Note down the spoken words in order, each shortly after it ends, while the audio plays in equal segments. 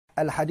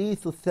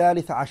الحديث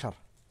الثالث عشر,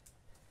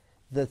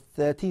 the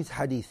 13th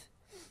hadith.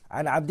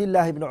 عن عبد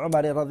الله بن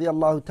عمر رضي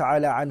الله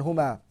تعالى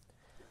عنهما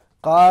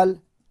قال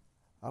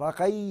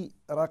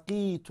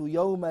رقيت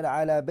يوما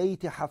على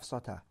بيت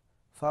حفصة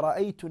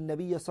فرأيت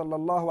النبي صلى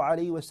الله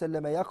عليه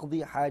وسلم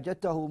يقضي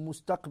حاجته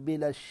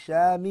مستقبل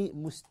الشام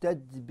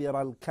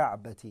مستدبر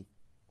الكعبة.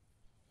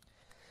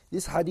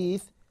 This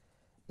hadith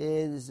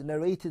is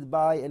narrated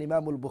by an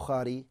Imam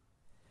al-Bukhari.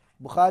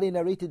 Bukhari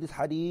narrated this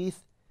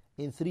hadith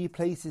in 3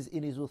 places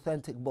in his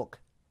authentic book.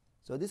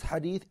 So this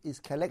hadith is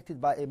collected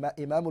by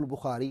Imam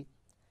al-Bukhari.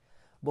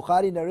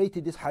 Bukhari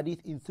narrated this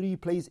hadith in 3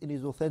 places in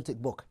his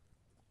authentic book.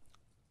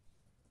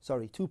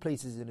 Sorry, 2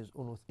 places in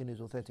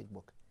his authentic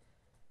book.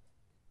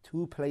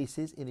 2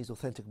 places in his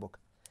authentic book.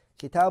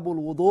 Kitab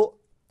al-Wudu,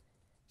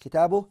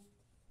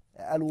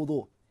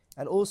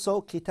 and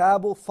also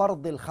Kitab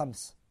Fard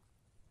al-Khams.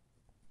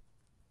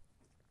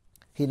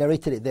 He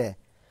narrated it there.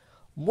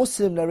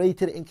 Muslim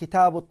narrated it in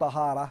Kitab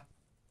al-Tahara.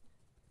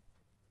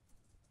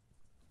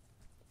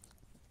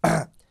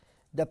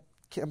 The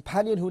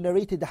companion who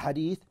narrated the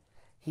hadith,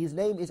 his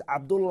name is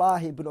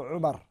Abdullah ibn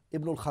Umar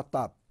ibn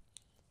al-Khattab.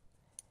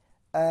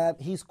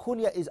 His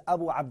kunya is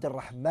Abu Abdul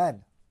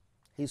Rahman.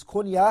 His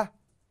kunya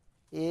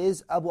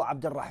is Abu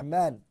Abdul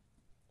Rahman.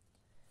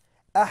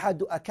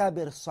 Ahadu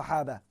akabir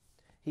as-sahaba.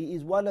 He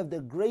is one of the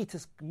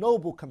greatest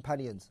noble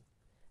companions.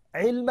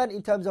 Ilman,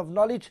 in terms of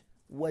knowledge,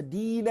 wa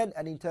deenan,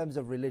 and in terms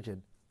of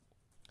religion.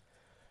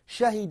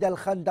 Shahid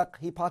al-Khandaq.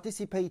 He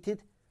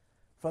participated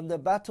from the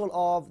battle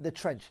of the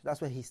trench.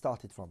 That's where he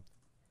started from.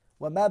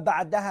 وَمَا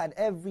بَعْدَهَا, and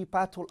every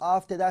battle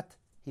after that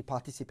he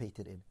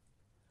participated in.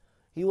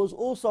 He was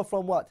also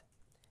from what?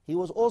 He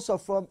was also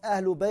from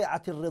Ahlu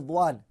Bay'at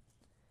al-Ridwan,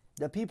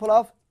 the people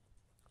of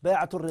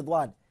Bay'at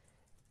al-Ridwan,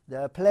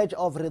 the pledge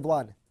of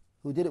Ridwan,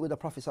 who did it with the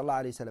Prophet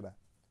ﷺ.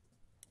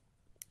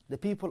 The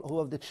people who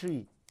of the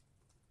tree,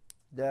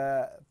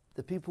 the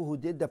people who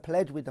did the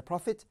pledge with the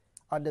Prophet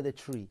under the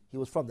tree. He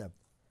was from them.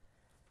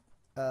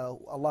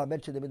 Allah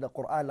mentioned them in the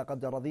Quran. لَقَدْ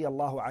رَضِيَ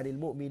اللَّهُ عَنِ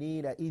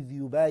الْمُؤْمِنِينَ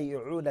إِذْ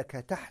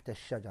يُبَايِعُونَكَ تَحْتَ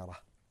الشَّجَرَةِ.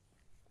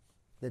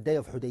 The day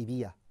of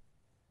Hudaybiyah.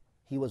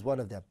 He was one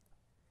of them.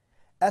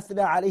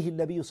 أَثْنَى عَلَيْهِ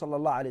النَّبِيُّ صَلَّى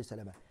اللَّهُ عَلَيْهِ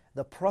وسلم.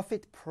 The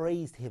Prophet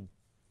praised him.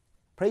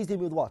 Praised him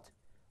with what?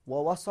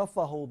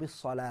 وَوَصَفَهُ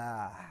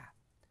بِالصَّلَاحِ.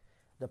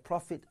 The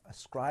Prophet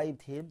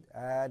ascribed him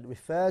and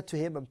referred to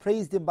him and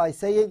praised him by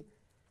saying,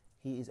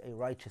 he is a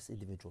righteous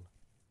individual,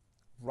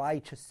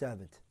 righteous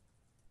servant.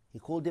 He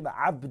called him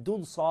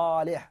Abdun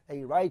Salih,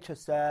 a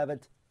righteous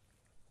servant.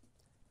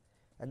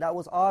 And that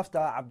was after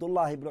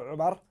Abdullah ibn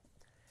Umar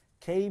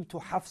came to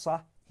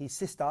Hafsa, his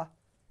sister,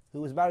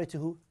 who was married to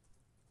who?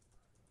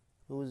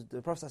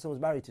 The Prophet was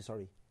married to,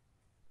 sorry.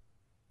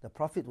 The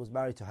Prophet was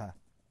married to her.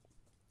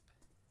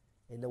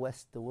 In the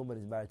West, the woman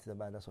is married to the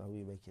man. That's how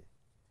we make it.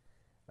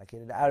 Like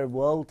in the Arab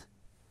world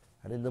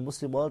and in the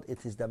Muslim world,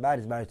 it is the man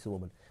is married to the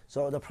woman.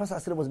 So the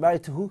Prophet was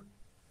married to who?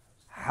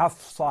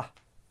 Hafsa.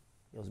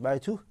 He was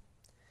married to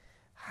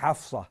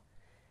Hafsa.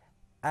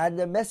 And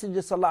the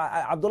Messenger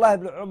Abdullah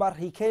ibn Umar,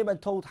 he came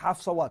and told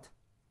Hafsa what?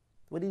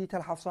 What did he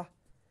tell Hafsa?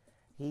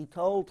 He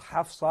told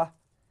Hafsa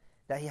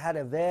that he had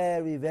a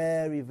very,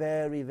 very,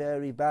 very,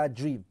 very bad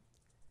dream.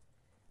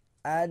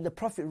 And the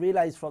Prophet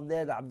realized from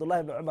there that Abdullah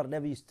ibn Umar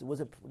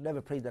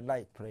never prayed the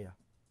night prayer.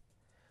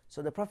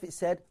 So the Prophet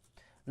said,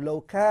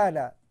 لو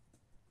كان,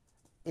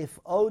 if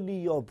only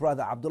your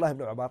brother Abdullah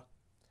ibn Umar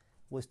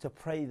was to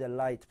pray the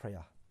light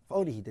prayer. If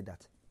only he did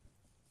that.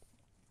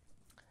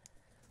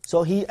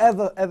 So he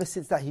ever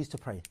since that he used to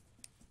pray.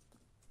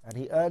 And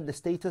he earned the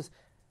status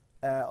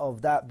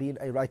of that being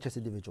a righteous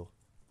individual.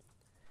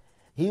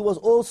 He was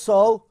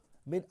also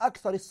min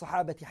akthar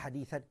as-sahabati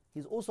hadithan.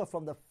 He's also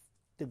from the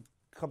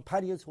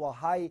companions who are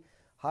high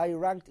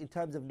ranked in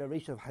terms of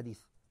narration of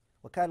hadith.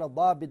 وَكَانَ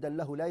ضَابِدًا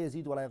لَهُ لَا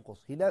يَزِيدُ وَلَا يَنْقُصُ.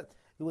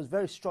 He was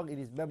very strong in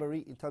his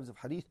memory in terms of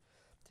hadith.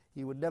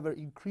 He would never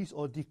increase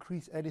or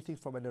decrease anything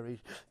from a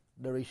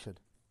narration.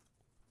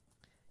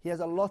 He has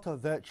a lot of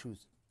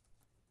virtues.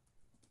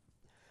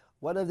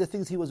 One of the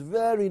things he was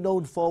very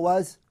known for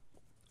was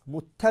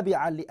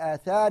مُتَّبِعًا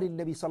لِآثَارِ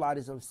النَّبِي صلى الله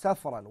عليه وسلم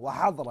سَفْرًا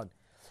وَحَضْرًا.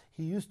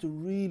 He used to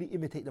really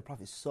imitate the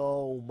Prophet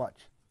so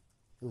much.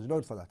 He was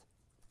known for that.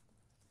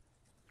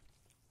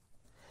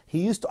 He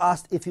used to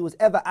ask if he was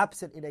ever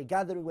absent in a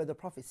gathering where the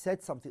Prophet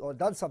said something or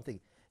done something.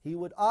 He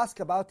would ask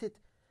about it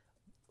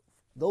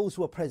those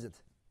who were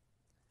present.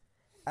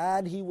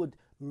 And he would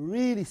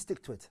really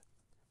stick to it.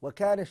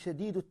 وَكَانَ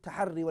شَدِيدُ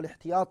التَّحَرِّ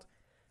وَالِاحْتِيَاطِ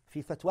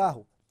فِي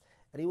فَتْوَاهُ.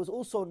 And he was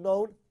also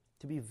known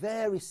to be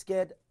very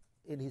scared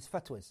in his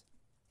fatwas.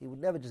 He would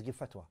never just give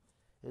fatwa.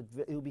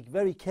 He would be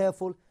very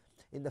careful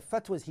in the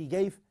fatwas he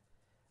gave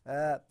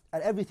and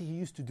everything he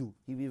used to do.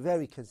 He'd be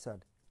very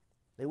concerned.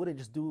 They wouldn't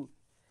just do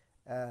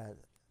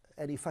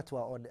any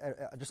fatwa or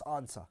just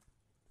answer.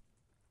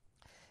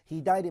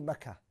 He died in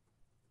Mecca.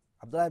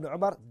 Abdullah ibn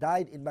Umar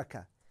died in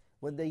Mecca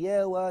when the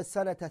year was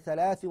سنة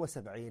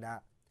 73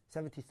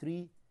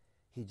 73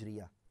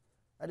 Hijriya.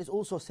 And it's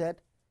also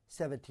said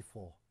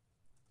 74.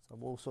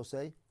 Some also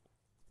say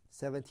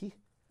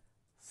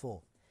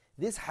 74.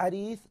 This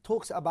hadith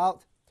talks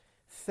about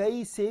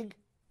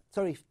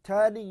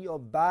turning your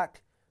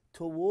back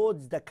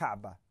towards the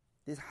Kaaba.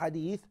 This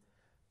hadith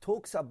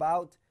talks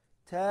about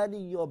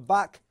turning your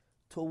back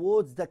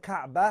towards the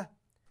Kaaba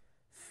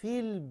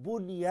fil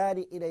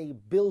bunyani, in a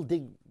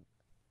building,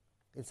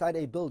 inside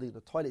a building.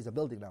 The toilet is a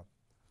building now.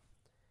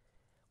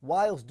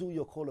 Whilst do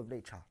your call of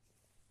nature.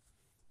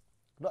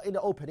 Not in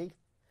the opening,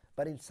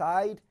 but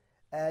inside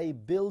a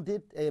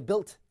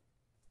built,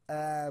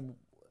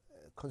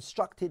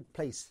 constructed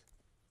place.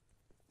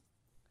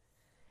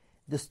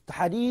 This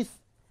hadith,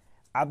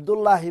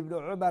 Abdullah ibn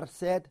Umar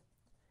said,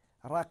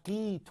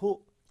 Raqitu.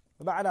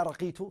 Ma'ana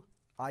raqitu,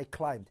 I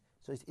climbed.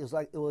 So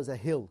it was a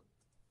hill.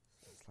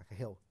 It's like a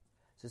hill.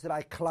 So he said,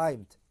 I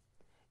climbed.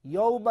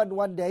 Yawman,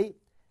 one day,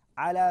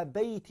 ala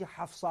bayti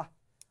Hafsa.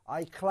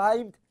 I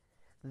climbed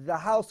the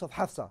house of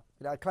Hafsa.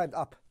 I climbed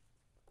up.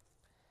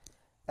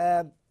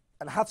 And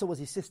Hafsa was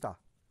his sister.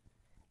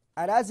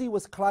 And as he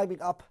was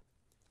climbing up,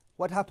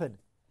 what happened?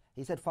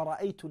 He said,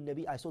 فَرَأَيْتُ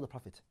النَّبِي, I saw the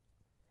Prophet.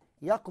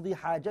 يَقْضِي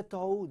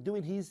حَاجَتَهُ,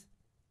 doing his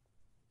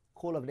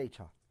call of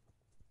nature.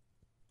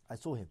 I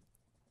saw him.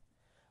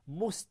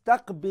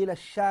 مُسْتَقْبِلَ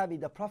الشَّامِ,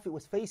 the Prophet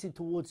was facing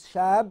towards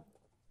Sham.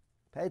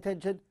 Pay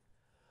attention.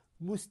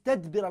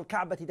 مُسْتَدْبِرَ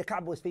الْكَعْبَةِ, the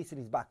Kaaba was facing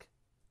his back.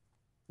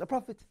 The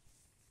Prophet.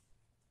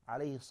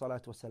 عليه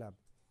الصلاة والسلام.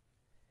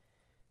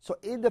 So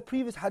in the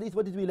previous hadith,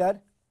 what did we learn?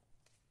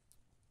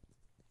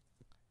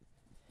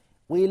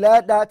 We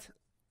learned that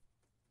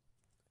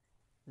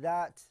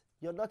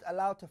you're not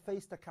allowed to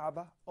face the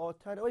Kaaba or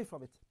turn away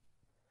from it.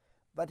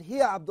 But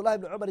here Abdullah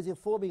ibn Umar is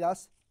informing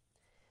us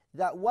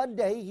that one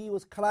day he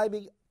was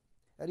climbing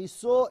and he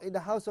saw in the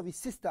house of his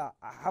sister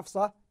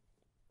Hafsa,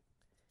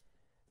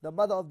 the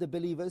mother of the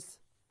believers,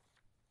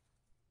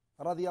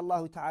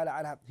 radiyallahu ta'ala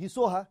anha. He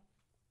saw her.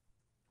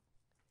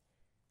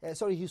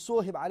 He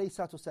saw him, alayhi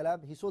salatu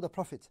wasalam. He saw the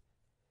Prophet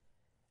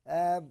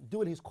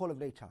doing his call of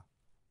nature.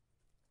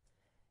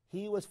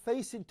 He was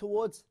facing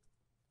towards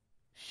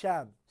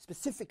Sham,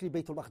 specifically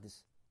Bayt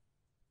al-Maqdis.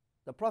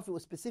 The Prophet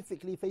was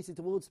specifically facing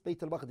towards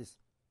Bayt al-Maqdis.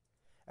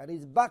 And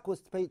his back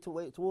was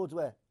towards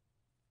where?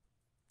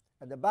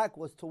 And the back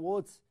was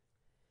towards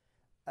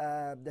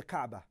the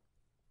Kaaba.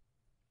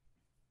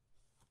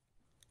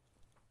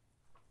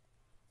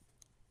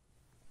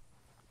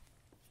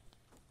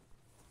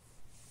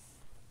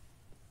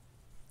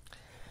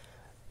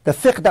 The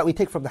fiqh that we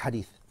take from the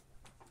hadith.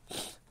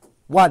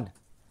 1.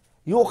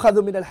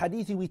 يؤخذ من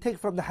الحديث, we take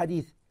from the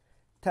hadith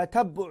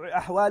تتبع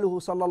أحواله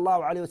صلى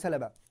الله عليه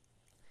وسلم,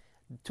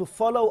 to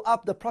follow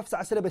up the Prophet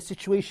ﷺ's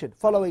situation,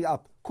 following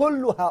up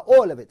كلها,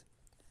 all of it,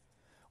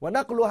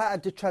 ونقلها,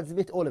 and to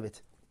transmit all of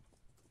it.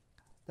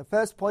 The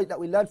first point that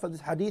we learn from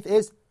this hadith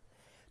is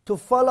to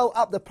follow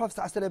up the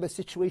Prophet ﷺ's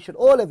situation,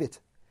 all of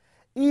it,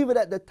 even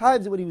at the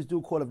times when he was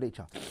doing call of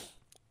nature,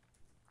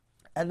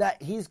 and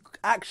that his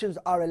actions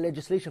are a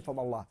legislation from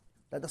Allah,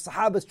 that the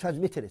Sahabas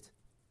transmitted it.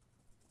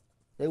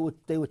 They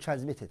would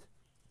transmit it.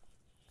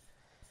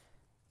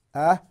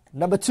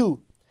 Number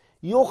 2,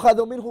 يُؤْخَذُ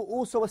مِنْهُ,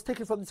 also was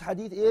taken from this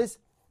hadith is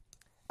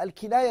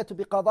الْكِنَايَةُ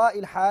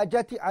بِقَضَاءِ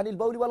الْحَاجَةِ عَنِ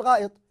الْبَوْلِ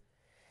وَالْغَائِطِ,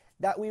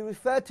 that we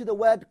refer to the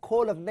word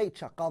call of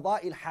nature,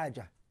 قَضَاءِ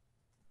الْحَاجَةِ,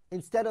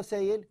 instead of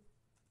saying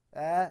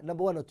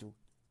number 1 or 2.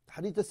 The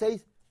hadith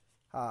says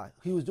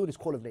he was doing his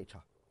call of nature.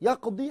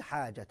 يَقْضِي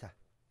حَاجَةَ.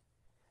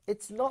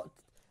 It's not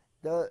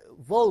the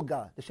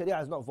vulgar. The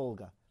Sharia is not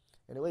vulgar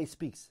in the way it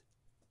speaks.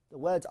 The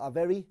words are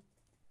they're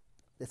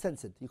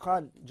censored. You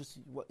can't just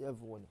whatever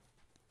one.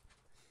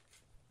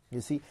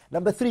 You see.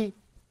 Number 3,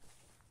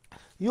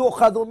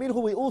 يُؤْخَذُ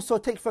مِنْهُ, we also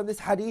take from this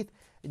hadith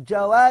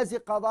جَوَازِ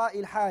قَضَاءِ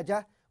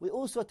الْحَاجَةِ, we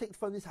also take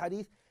from this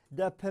hadith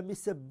the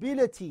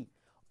permissibility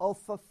of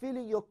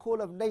fulfilling your call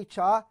of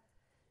nature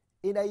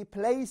in a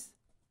place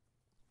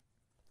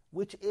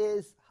which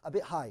is a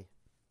bit high.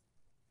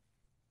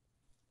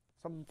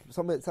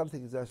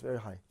 Something is very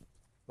high,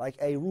 like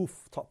a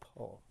rooftop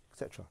or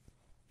etc.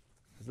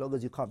 As long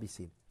as you can't be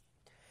seen.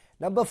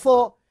 Number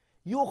 4,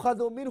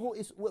 يُؤْخَذُ مِنْهُ,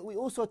 is what we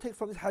also take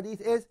from this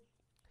hadith is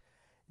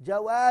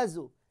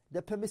جواز,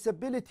 the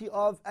permissibility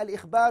of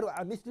al-ikhbaru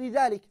عن مثل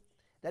ذلك,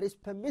 that is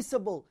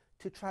permissible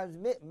to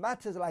transmit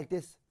matters like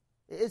this.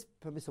 It is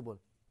permissible.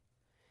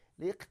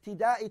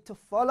 لِاقْتِدَاءِ, to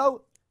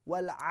follow,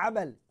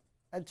 وَالْعَمَلِ,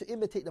 and to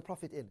imitate the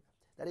Prophet in.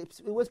 That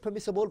it was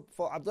permissible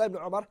for Abdullah ibn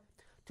Umar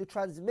to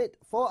transmit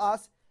for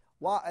us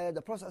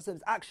the Prophet's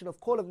action of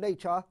call of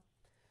nature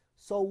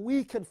so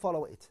we can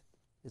follow it.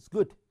 It's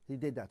good he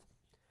did that.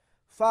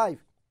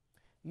 5,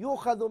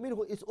 يُؤْخَذُ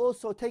مِنْهُ, is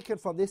also taken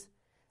from this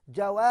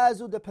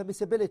جواز, the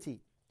permissibility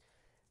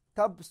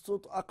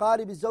تبسط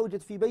أقارب الزوجة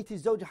في بيت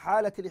الزوج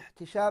حالة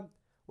الاحتشام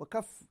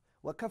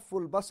وكف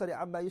البصر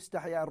عما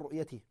يستحي عن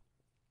رؤيته.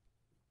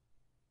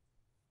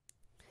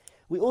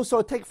 We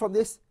also take from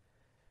this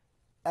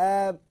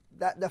that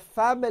the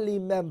family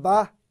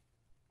member,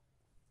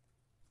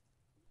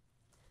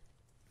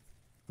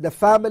 the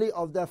family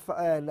of the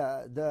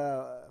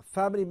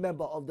family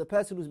member of the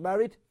person who's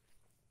married,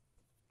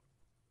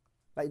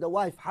 like the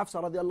wife Hafsa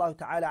radiallahu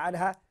ta'ala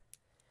anha,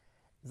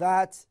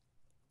 that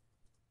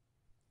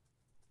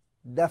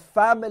the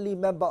family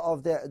member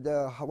of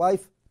the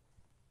wife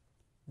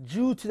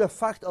due to the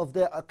fact of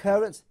their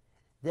occurrence,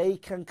 they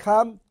can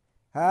come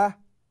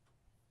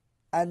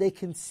and they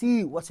can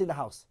see what's in the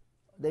house.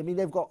 They mean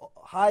they've got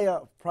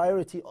higher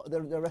priority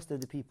than the rest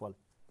of the people.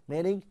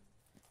 Meaning,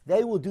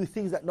 they will do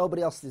things that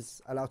nobody else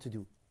is allowed to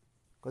do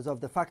because of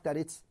the fact that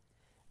it's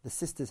the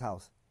sister's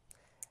house.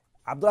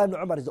 Abdullah ibn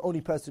Umar is the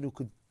only person who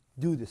could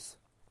do this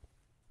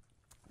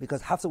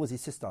because Hafsa was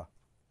his sister.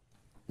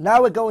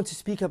 Now we're going to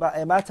speak about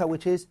a matter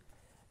which is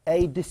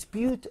a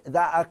dispute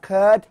that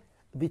occurred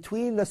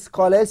between the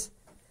scholars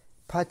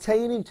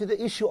pertaining to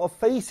the issue of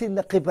facing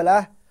the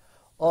Qibla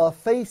or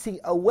facing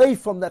away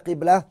from the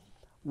Qibla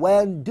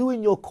when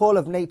doing your call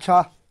of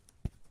nature.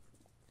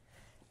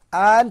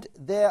 And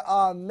there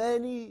are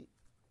many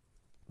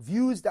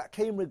views that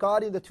came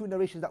regarding the two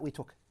narrations that we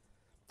took.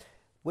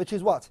 Which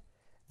is what?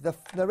 The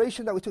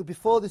narration that we took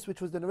before this,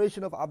 which was the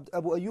narration of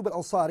Abu Ayyub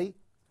al-Ansari.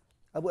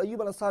 Abu Ayyub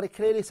al-Ansari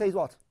clearly says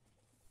what?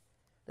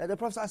 That the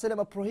Prophet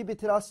ﷺ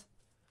prohibited us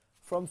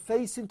from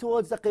facing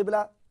towards the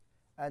Qibla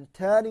and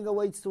turning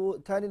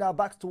our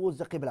backs towards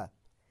the Qibla.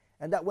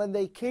 And that when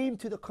they came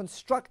to the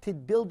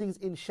constructed buildings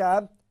in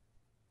Sham,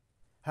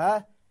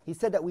 he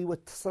said that we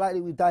would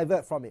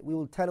divert from it. We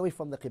will turn away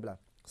from the Qibla,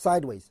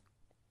 sideways.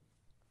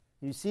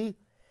 You see,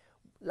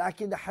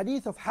 like in the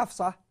hadith of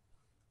Hafsa,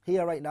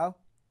 here right now,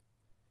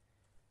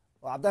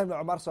 or Abdullah ibn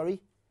Umar,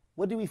 sorry,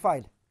 what do we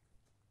find?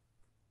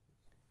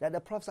 That the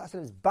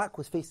Prophet's back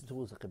was facing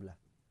towards the Qibla.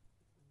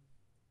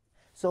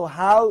 So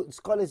how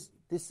scholars,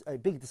 a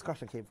big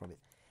discussion came from it.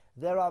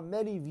 There are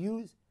many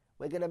views.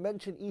 We're going to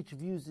mention each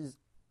view's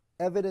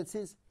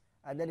evidences,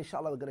 and then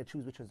inshallah we're going to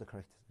choose which one's the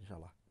correct,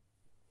 inshallah.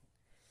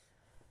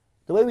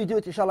 The way we do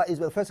it, inshallah, is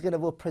we're first going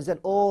to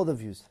present all the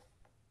views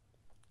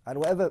and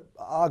whatever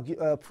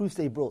proofs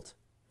they brought.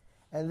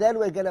 And then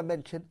we're going to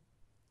mention,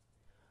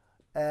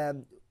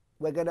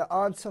 we're going to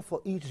answer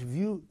for each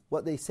view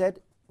what they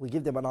said. We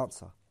give them an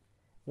answer.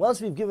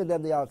 Once we've given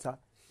them the answer,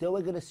 then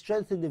we're going to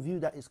strengthen the view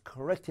that is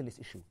correct in this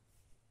issue.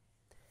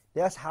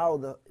 That's how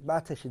the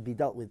matter should be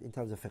dealt with in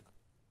terms of fiqh.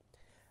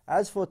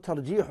 As for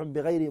ترجيح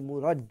بغير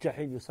مرجح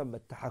يسمى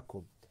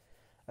التحكم.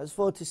 As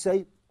for to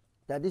say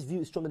that this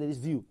view is stronger than this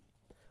view,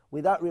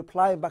 without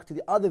replying back to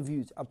the other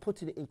views and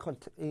putting it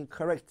in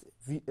correct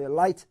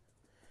light,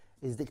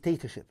 is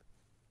dictatorship.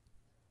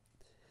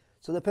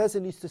 So the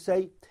person needs to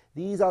say,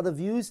 these are the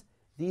views,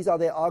 these are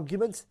their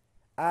arguments,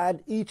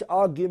 and each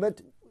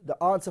argument,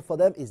 the answer for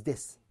them is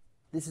this.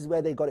 This is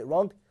where they got it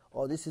wrong,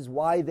 or this is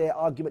why their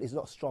argument is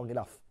not strong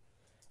enough.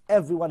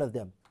 Every one of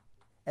them.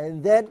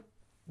 And then,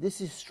 this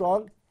is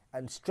strong,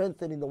 and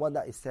strengthening the one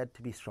that is said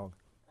to be strong.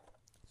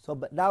 So,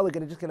 but now we're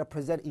just going to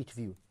present each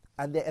view,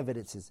 and their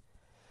evidences.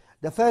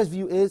 The first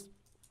view is,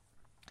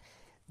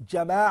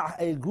 Jama'ah,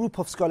 a group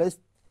of scholars,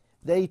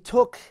 they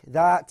took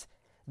that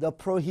the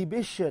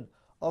prohibition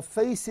of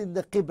facing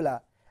the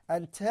Qibla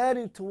and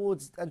turning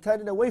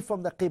away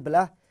from the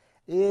Qibla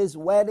is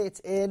when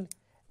it's in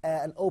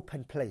an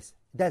open place,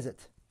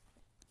 desert.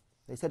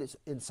 They said it's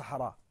in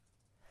Sahara.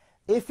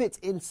 If it's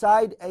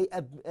inside a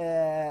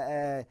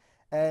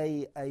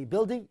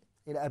building,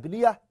 in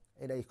abniyah,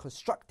 in a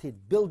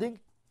constructed building,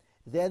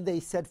 then they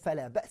said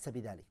فَلَا بَأْسَ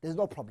بِذَلِكَ. There's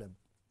no problem.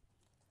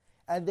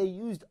 And they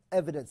used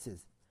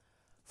evidences.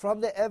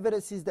 From the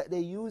evidences that they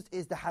used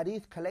is the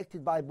hadith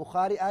collected by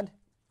Bukhari and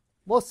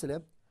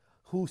Muslim,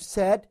 who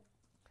said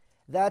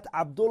that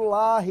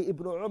Abdullah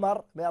ibn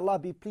Umar, may Allah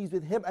be pleased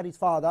with him and his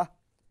father,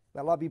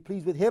 may Allah be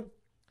pleased with him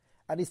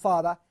and his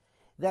father,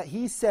 that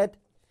he said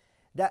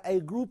that a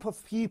group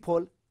of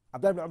people,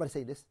 Abdullah ibn Umar is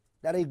saying this,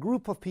 that a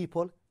group of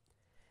people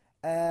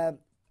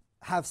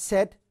have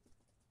said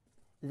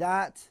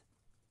that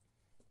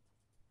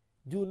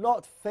do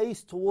not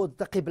face towards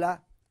the Qibla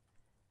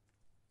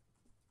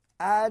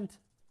and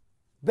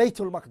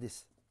Baytul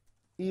Maqdis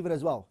even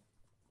as well.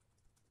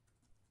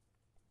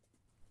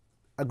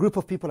 A group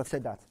of people have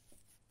said that.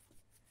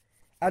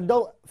 And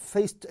don't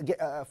face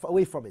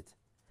away from it.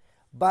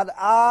 But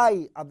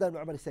I, Abdullah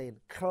ibn Umar is saying,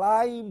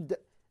 climbed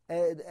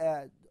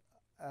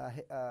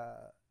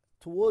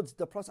towards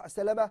the Prophet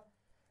ﷺ,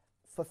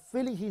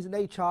 fulfilling his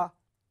nature.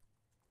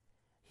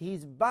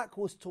 His back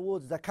was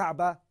towards the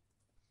Kaaba,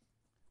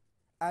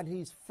 and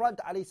his front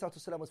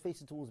ﷺ was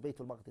facing towards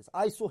Baytul Maqdis.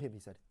 I saw him, he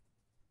said.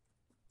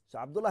 So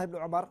Abdullah ibn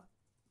Umar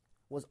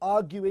was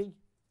arguing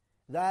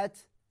that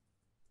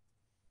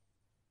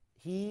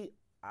he,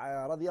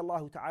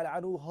 radiyallahu ta'ala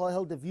anhu,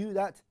 held the view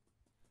that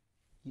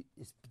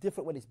it's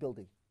different when it's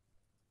building.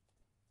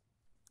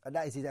 And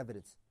that is his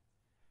evidence.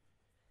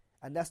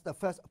 And that's the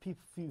first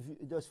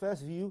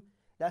view,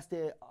 that's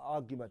their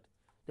argument.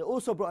 They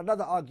also brought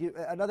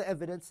another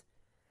evidence,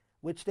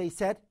 which they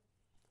said,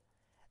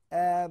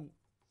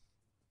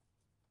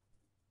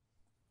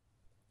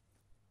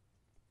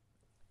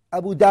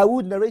 Abu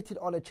Dawood narrated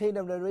on a chain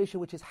of narration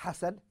which is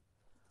Hasan,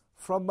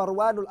 from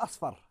Marwan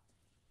al-Asfar.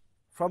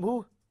 From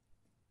who?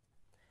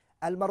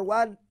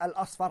 Al-Marwan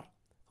al-Asfar,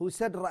 who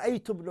said,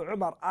 رَأَيْتُ ibn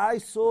Umar, I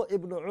saw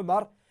Ibn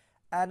Umar,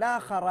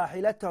 أَنَاخَ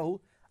رَاحِلَتَهُ,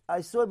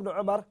 I saw Ibn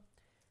Umar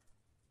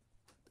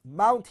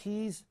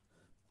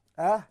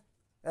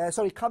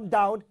come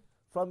down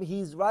from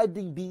his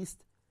riding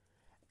beast,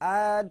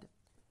 and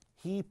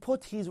he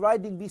put his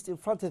riding beast in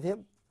front of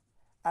him,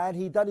 and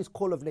he done his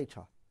call of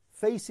nature,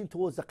 facing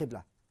towards the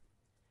Qibla.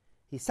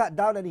 He sat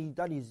down and he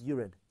done his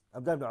urine.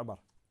 Abdullah ibn Umar.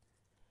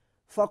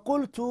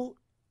 فقلت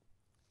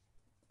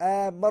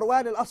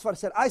Marwan al-Asfar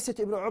said, I said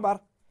to Ibn Umar,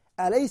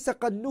 أليس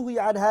قد نهي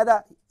عن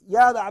هذا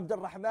يا عبد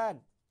الرحمن?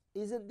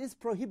 Isn't this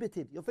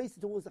prohibited? You're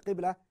facing towards the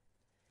Qibla.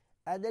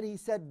 And then he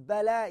said,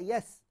 Bala,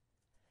 yes.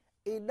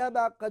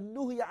 إنما قد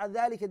نهي عن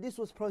ذلك. This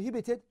was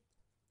prohibited.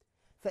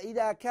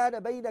 فإذا كان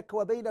بينك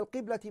وبين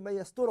القبلة من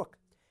يسترك.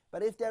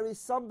 But if there is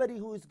somebody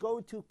who is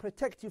going to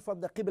protect you from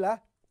the Qibla,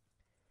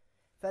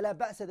 فلا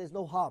بأس, there's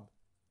no harm.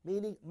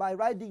 Meaning, my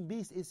riding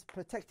beast is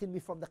protecting me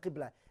from the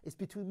Qibla. It's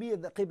between me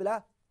and the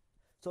Qibla,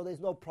 so there's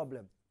no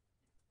problem.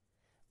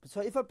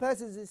 So if a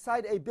person is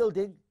inside a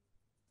building,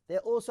 they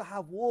also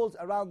have walls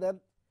around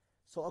them.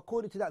 So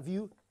according to that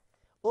view,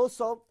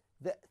 also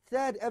the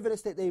third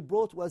evidence that they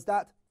brought was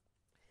that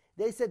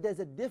they said there's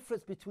a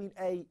difference between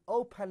a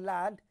open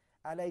land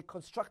and a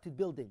constructed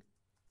building.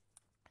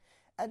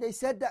 And they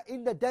said that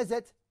in the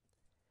desert,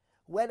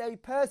 when a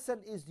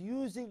person is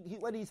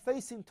when he's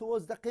facing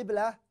towards the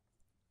Qibla,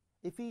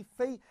 if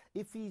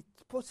he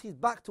puts his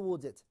back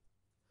towards it,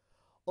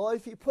 or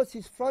if he puts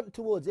his front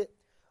towards it,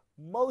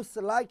 most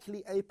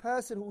likely a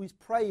person who is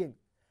praying,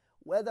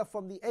 whether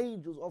from the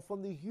angels or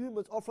from the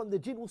humans or from the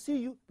jinn, will see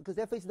you because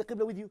they're facing the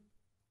Qibla with you.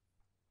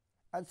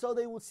 And so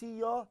they will see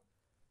your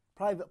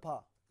private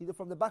part, either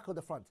from the back or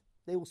the front.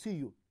 They will see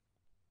you.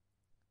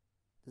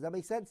 Does that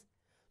make sense?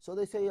 So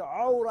they say your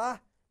awrah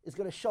is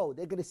going to show.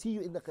 They're going to see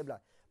you in the Qibla.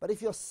 But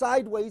if you're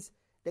sideways,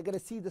 they're going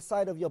to see the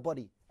side of your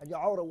body and your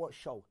awrah won't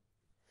show.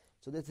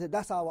 So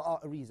that's our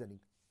reasoning.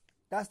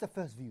 That's the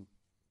first view.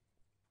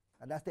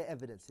 And that's their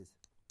evidences.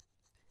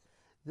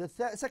 The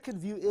second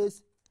view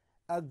is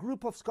a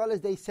group of scholars,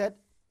 they said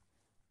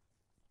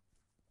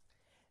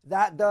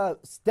that the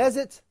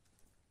desert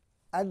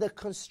and the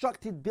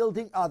constructed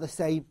building are the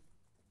same.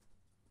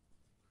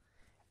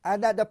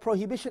 And that the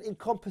prohibition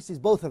encompasses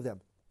both of them.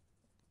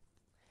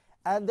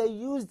 And they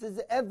used as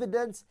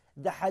evidence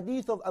the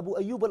hadith of Abu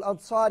Ayyub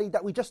al-Ansari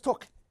that we just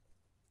took.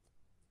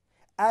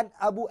 And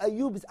Abu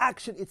Ayyub's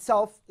action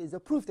itself is a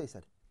proof, they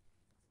said.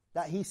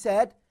 That he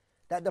said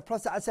that the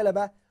Prophet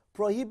ﷺ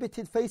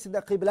prohibited facing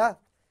the Qibla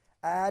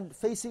and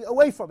facing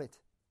away from it.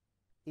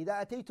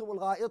 إِذَا أَتَيْتُمُ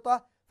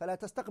الْغَائِطَ فَلَا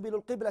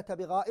تَسْتَقْبِلُوا الْقِبْلَةَ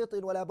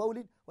بِغَائِطٍ وَلَا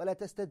بَوْلٍ وَلَا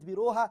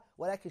تَسْتَدْبِرُوهَا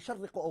وَلَكِنْ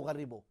شَرِّقُوا أَوْ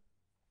غَرِّبُوا.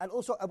 And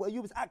also Abu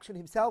Ayyub's action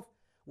himself,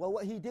 well,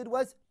 what he did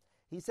was,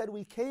 he said,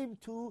 we came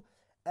to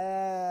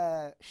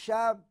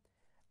Sham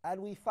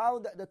and we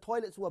found that the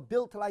toilets were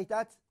built like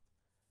that,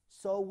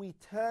 so we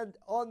turned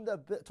on the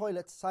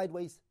toilets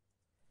sideways,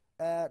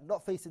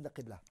 not facing the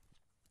Qibla,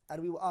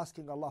 and we were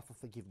asking Allah for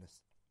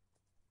forgiveness.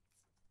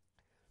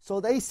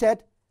 So they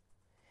said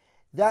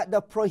that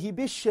the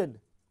prohibition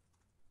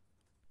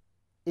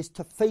is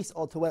to face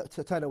or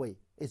to turn away.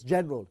 It's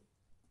general.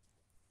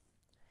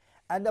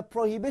 And the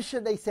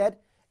prohibition, they said,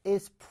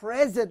 is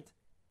present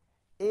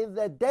in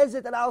the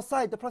desert and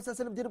outside. The Prophet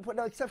ﷺ didn't put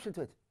no exception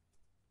to it.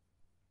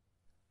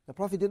 The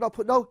Prophet did not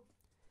put no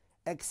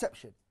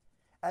exception.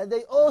 And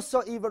they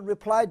also even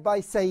replied by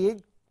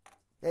saying,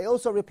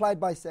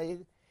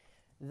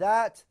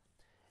 that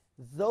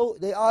though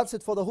they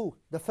answered for the who?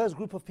 The first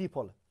group of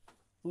people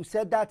who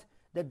said that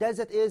the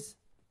desert is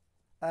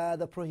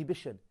the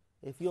prohibition.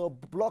 If you're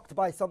blocked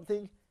by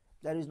something,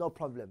 there is no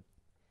problem.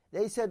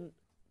 They said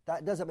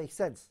that doesn't make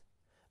sense.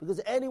 Because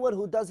anyone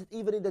who does it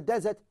even in the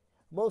desert,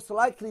 most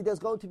likely there's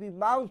going to be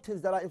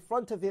mountains that are in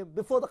front of him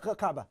before the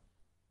Kaaba.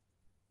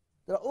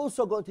 They're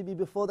also going to be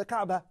before the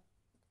Kaaba.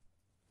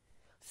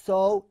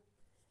 So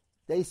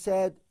they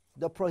said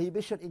the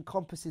prohibition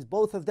encompasses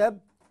both of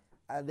them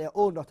and they're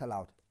all not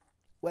allowed,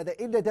 whether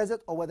in the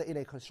desert or whether in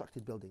a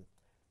constructed building.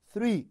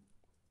 3,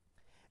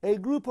 a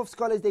group of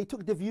scholars, they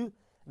took the view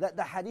that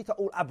the hadith are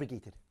all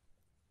abrogated.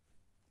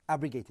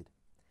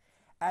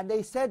 And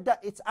they said that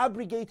it's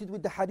abrogated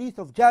with the hadith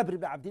of Jabir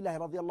ibn Abdullah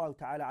radiallahu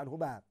ta'ala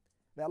anhuma.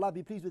 May Allah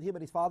be pleased with him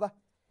and his father.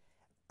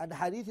 And the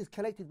hadith is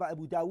collected by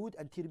Abu Dawood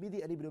and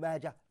Tirmidhi and Ibn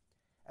Majah.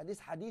 And this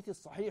hadith is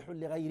sahihun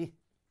li ghayrih.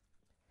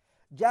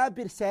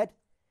 Jabir said,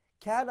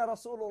 Kana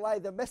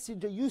Rasulullah, the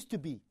messenger used to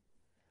be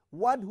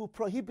one who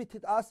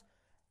prohibited us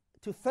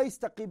to face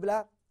the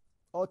Qibla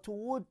or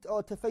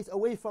to face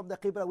away from the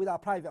Qibla with our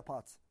private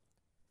parts.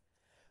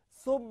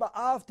 ثم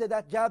after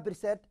that, Jabir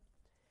said,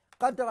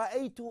 قَدْ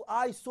رَأَيْتُ,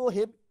 I saw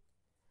him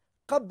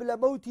قَبْلَ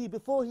مَوْتِهِ,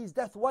 before his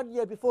death, 1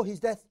 year before his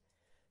death,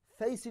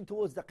 facing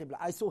towards the Qibla.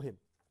 I saw him.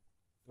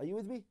 Are you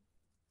with me?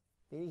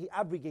 He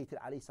abrogated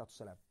alayhi salatu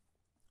salam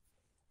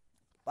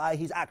by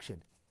his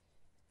action.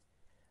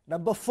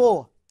 Number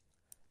 4,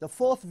 the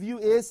fourth view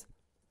is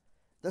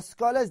the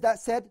scholars that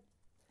said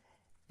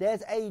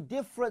there's a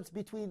difference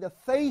between the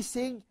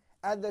facing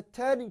and the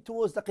turning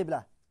towards the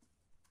Qibla.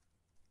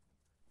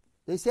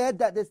 They said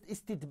that there's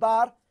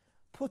istidbar,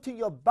 putting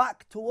your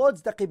back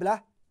towards the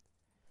Qibla,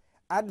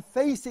 and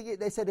facing it,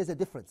 they said there's a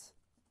difference.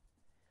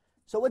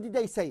 So what did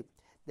they say?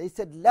 They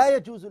said, لا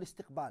يجوز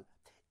الاستقبال.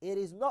 It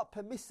is not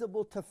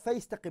permissible to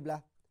face the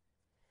Qibla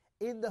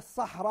in the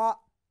Sahra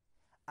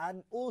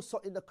and also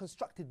in the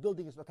constructed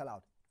building is not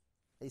allowed.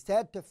 They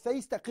said to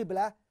face the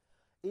Qibla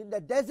in the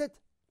desert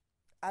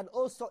and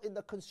also in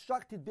the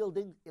constructed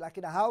building, like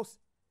in a house,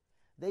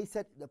 they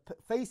said the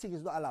facing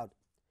is not allowed.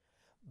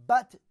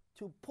 But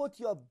to put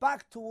your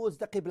back towards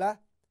the Qibla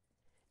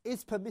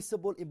is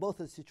permissible in both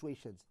of the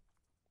situations.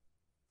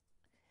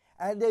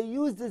 And they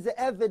used as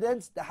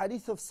evidence the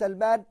hadith of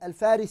Salman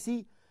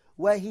al-Farisi,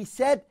 where he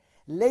said,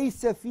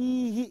 لَيْسَ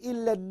فِيهِ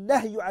إِلَّا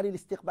النَّهْيُ عَنِ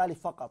الْإِسْتِقْبَالِ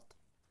فَقَط.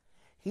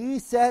 He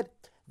said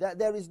that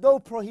there is no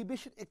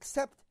prohibition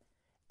except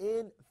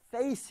in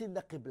facing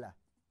the Qibla.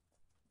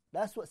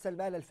 That's what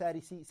Salman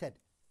al-Farisi said.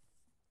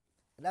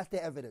 And that's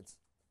their evidence.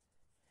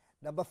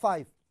 Number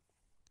 5.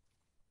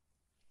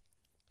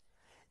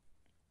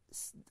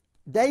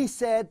 They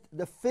said,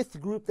 the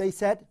fifth group they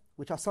said,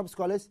 which are some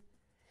scholars,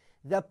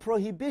 the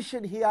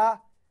prohibition here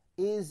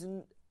is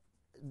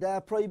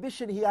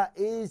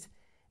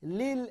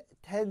lil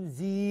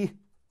tanzih.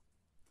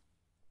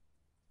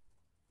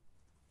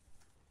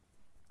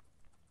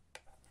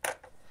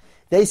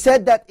 They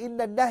said that in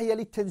the nahya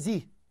lil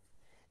tanzih,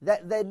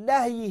 that the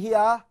nahy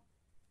here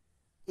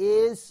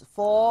is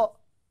for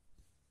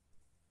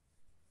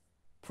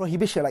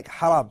prohibition, like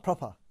haram,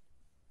 proper.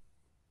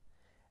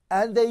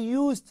 And they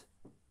used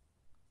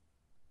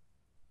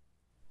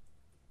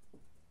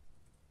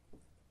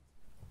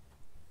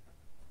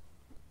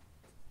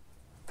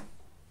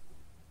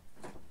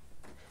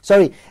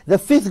the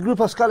fifth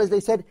group of scholars, they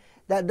said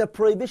that the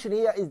prohibition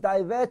here is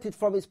diverted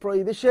from its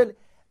prohibition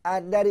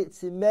and that it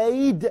is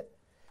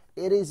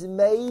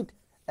made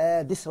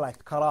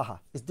disliked, karaha,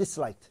 is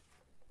disliked.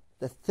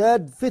 The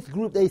fifth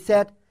group, they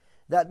said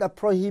that the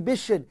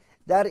prohibition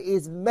that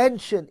is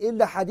mentioned in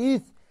the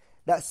hadith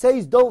that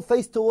says don't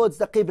face towards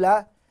the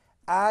Qibla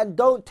and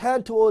don't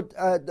turn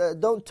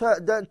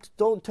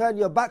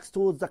your backs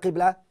towards the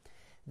Qibla,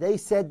 they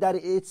said that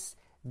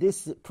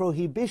this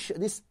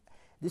prohibition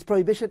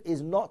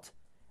is not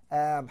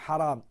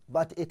haram,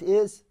 but it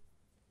is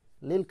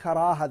lil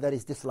karaha, that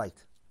is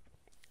disliked.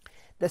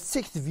 The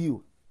sixth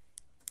view,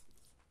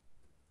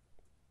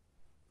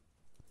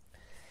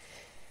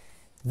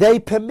 they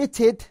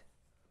permitted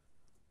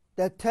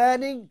the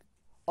turning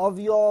of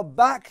your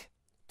back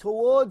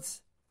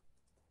towards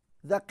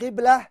the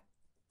Qibla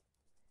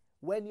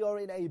when you're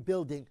in a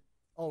building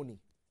only.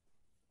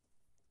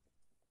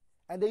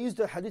 And they used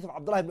the hadith of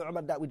Abdullah ibn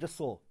Umar that we just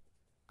saw,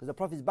 because the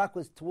Prophet's back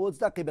was towards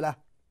the Qibla.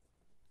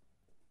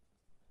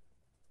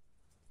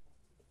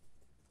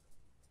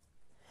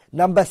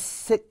 Number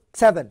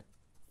 7.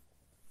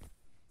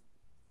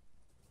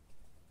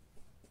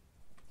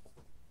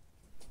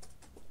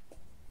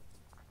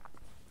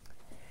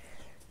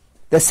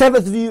 The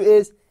seventh view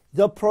is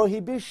the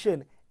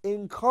prohibition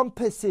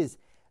encompasses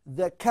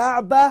the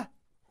Kaaba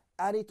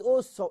and it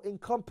also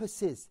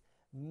encompasses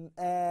and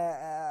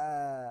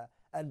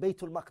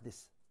Baytul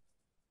Maqdis.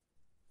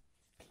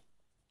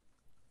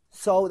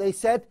 So they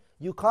said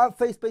you can't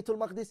face Baytul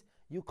Maqdis,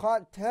 you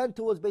can't turn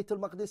towards Baytul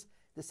Maqdis,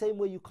 the same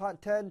way you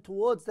can't turn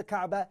towards the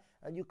Kaaba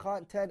and you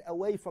can't turn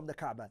away from the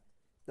Kaaba.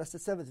 That's the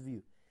seventh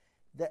view.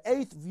 The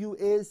eighth view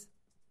is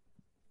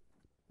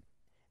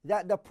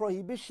that the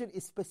prohibition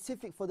is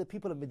specific for the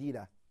people of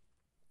Medina.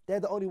 They're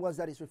the only ones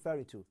that it's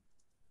referring to.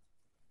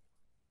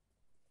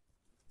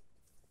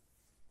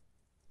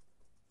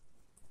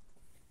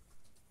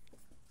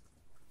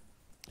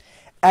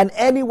 And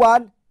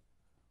anyone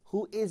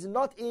who is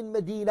not in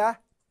Medina,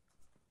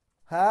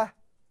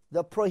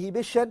 the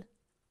prohibition,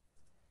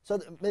 so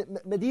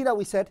Medina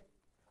we said,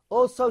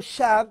 also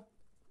Sham,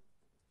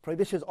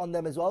 prohibitions on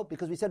them as well,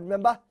 because we said,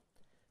 remember,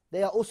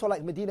 they are also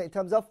like Medina in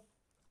terms of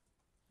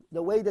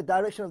the way the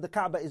direction of the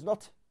Kaaba is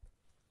not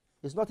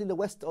in the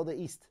west or the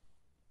east.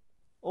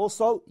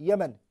 Also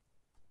Yemen.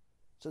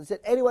 So they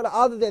said anyone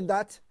other than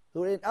that,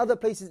 who are in other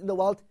places in the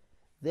world,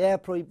 the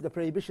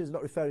prohibition is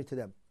not referring to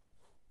them.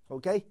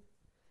 Okay?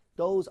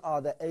 Those are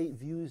the 8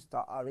 views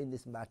that are in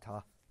this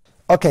matter.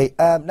 Okay,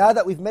 now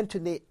that we've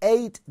mentioned the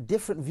 8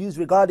 different views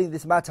regarding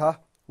this matter,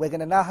 we're going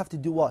to now have to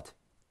do what?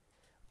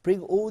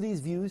 Bring all these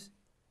views,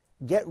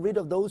 get rid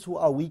of those who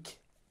are weak,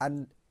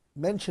 and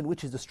mention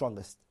which is the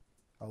strongest.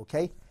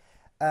 Okay?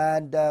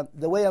 And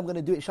the way I'm going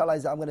to do it, inshallah,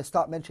 is that I'm going to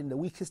start mentioning the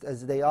weakest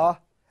as they are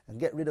and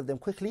get rid of them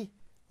quickly.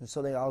 And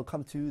so then I'll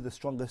come to the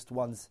strongest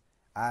ones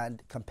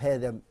and compare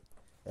them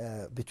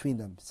between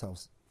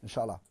themselves,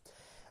 inshallah.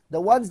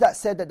 The ones that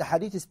said that the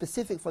hadith is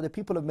specific for the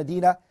people of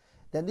Medina,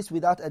 then this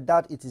without a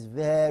doubt it is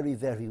very,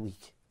 very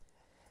weak.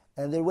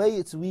 And the way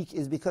it's weak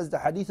is because the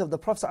hadith of the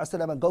Prophet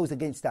ﷺ goes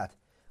against that.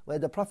 Where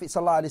the Prophet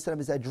ﷺ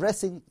is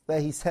addressing, where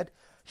he said,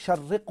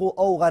 شَرِّقُوا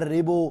أَوْ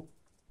غَرِّبُوا.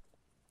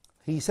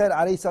 He said,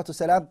 alayhi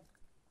salatu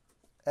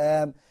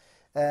wasalam,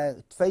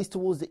 face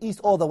towards the east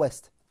or the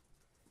west.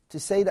 To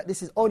say that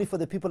this is only for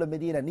the people of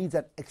Medina needs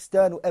an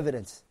external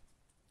evidence.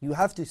 You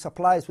have to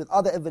supply us with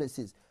other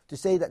evidences to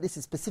say that this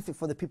is specific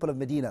for the people of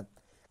Medina.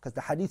 Because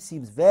the hadith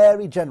seems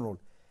very general.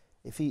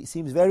 If he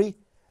seems very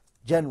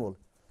general.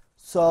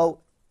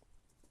 So,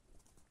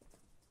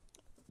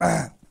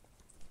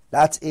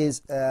 that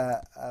is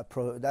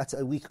that's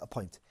a weak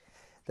point.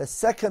 The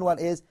second one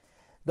is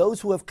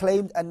those who have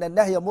claimed أن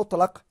النهي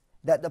مطلق,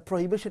 that the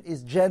prohibition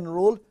is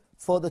general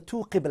for the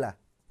two Qibla,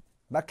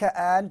 Makkah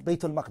and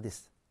Baytul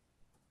Maqdis,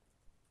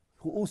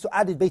 who also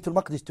added Baytul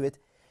Maqdis to it,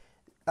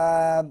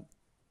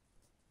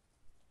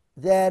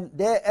 then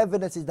their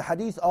evidence is the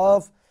hadith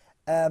of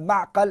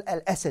Ma'qal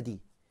al-Asadi,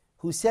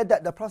 who said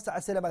that the Prophet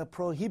ﷺ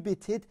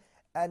prohibited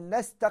أن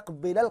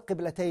نستقبل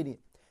القبلتين,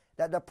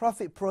 that the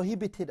Prophet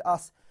prohibited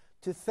us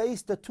to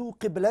face the two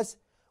Qiblas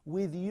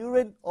with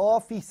urine or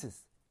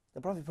feces.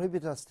 The Prophet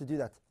prohibited us to do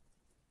that.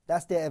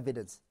 That's their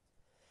evidence.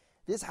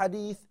 This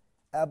hadith,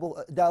 Abu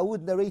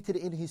Dawood narrated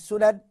it in his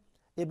Sunan,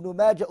 Ibn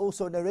Majah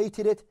also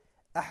narrated it,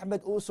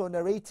 Ahmad also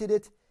narrated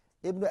it,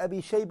 Ibn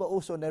Abi Shayba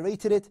also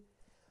narrated it.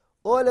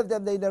 All of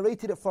them, they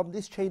narrated it from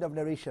this chain of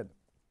narration,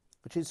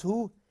 which is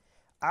who?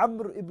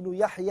 Amr ibn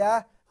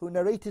Yahya, who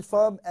narrated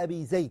from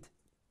Abi Zayd.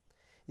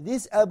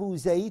 This Abu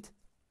Zayd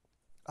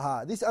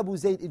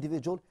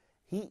individual,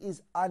 he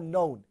is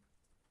unknown.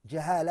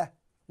 Jahala,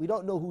 we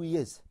don't know who he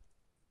is.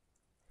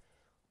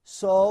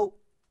 So,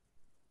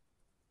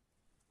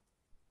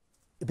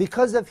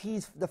 because of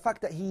the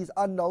fact that he is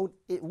unknown,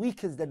 it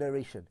weakens the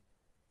narration,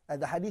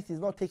 and the hadith is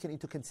not taken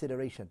into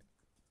consideration.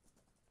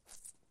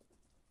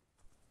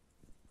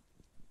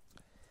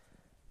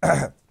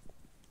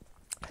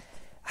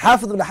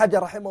 Hafiz ibn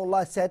Hajar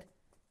rahimahullah said,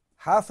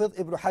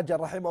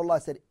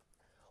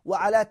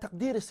 وَعَلَى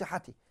تَقْدِيرِ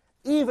الصِّحَةِ,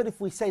 even if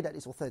we say that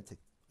it's authentic,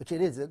 which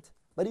it isn't,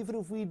 but even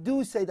if we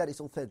do say that it's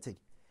authentic,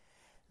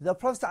 the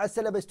Prophet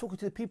ﷺ is talking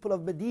to the people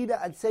of Medina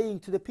and saying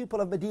to the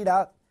people of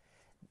Medina,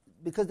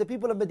 because the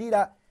people of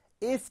Medina,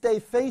 if they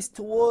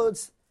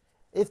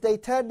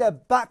turn their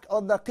back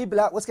on the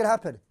Qibla, what's going to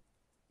happen?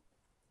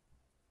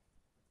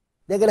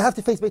 They're going to have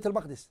to face Bayt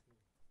al-Maqdis.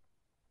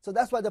 So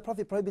that's why the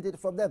Prophet prohibited it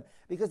from them,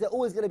 because they're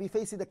always going to be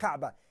facing the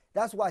Kaaba.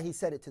 That's why he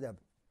said it to them.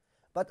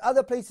 But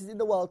other places in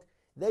the world,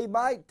 they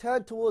might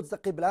turn towards the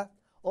Qibla,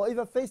 or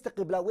even face the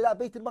Qibla without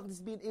Bayt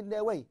al-Maqdis being in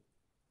their way.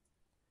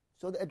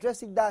 So the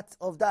addressing that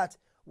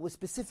was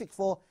specific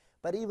for,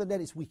 but even then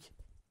it's weak.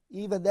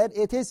 Even then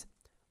it is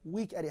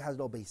weak and it has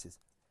no basis.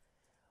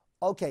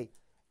 Okay,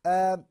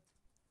 the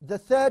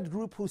third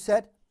group who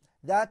said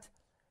that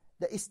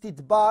the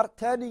istidbar,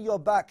 turning your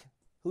back,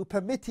 who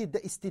permitted the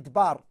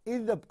istidbar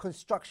in the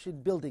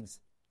construction buildings.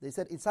 They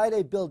said inside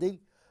a building,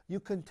 you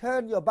can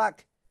turn your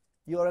back,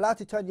 you're allowed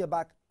to turn your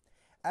back.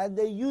 And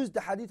they used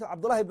the hadith of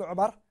Abdullah ibn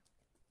Umar.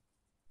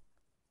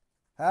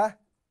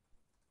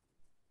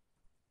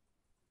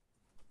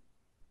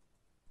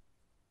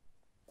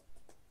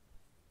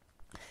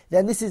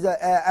 Then this is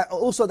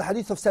also the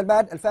hadith of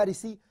Salman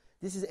al-Farisi.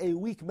 This is a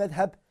weak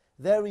madhab,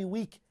 very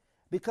weak,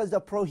 because the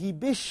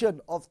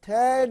prohibition of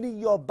turning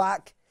your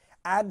back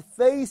and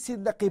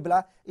facing the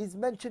Qibla is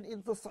mentioned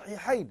in the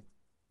Sahihain.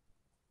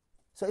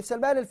 So if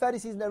Salman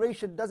al-Farisi's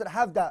narration doesn't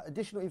have that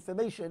additional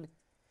information,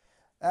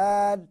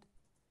 or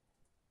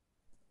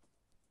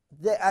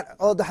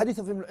the hadith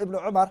of Ibn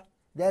Umar,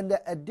 then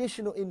the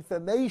additional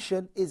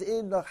information is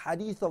in the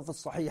hadith of the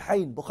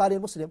Sahihain, Bukhari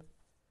and Muslim.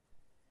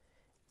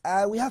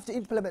 We have to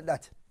implement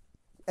that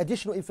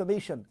additional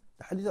information.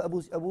 The hadith of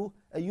Abu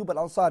Ayyub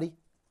al-Ansari.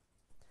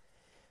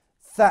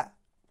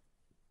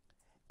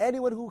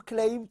 Anyone who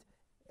claimed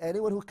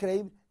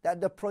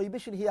that the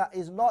prohibition here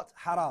is not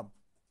haram,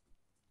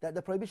 that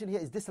the prohibition here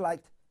is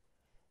disliked,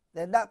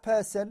 then that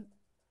person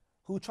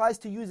who tries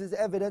to use as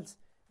evidence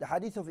the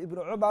hadith of Ibn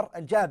Umar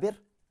and Jabir,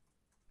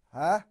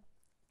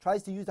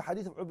 tries to use the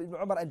hadith of Ibn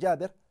Umar and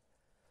Jabir,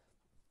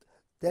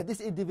 then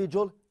this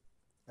individual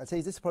and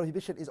says this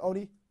prohibition is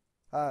only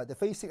the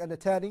facing and the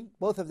turning,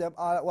 both of them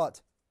are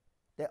what?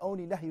 They're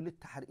only nahy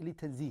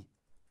li-tanzih,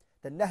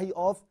 the nahy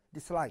of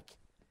dislike.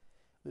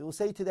 We will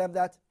say to them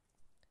that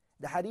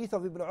the hadith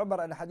of Ibn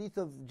Umar and the hadith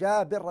of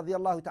Jabir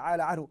radiyallahu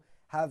ta'ala anhu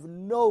have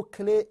no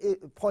clear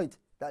point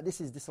that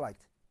this is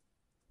disliked.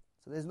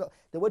 So there's no,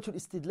 the wajhul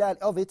istidlal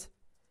of it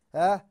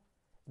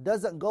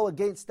doesn't go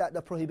against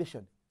the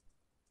prohibition.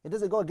 It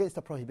doesn't go against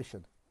the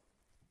prohibition.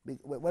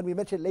 When we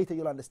mention it later,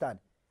 you'll understand.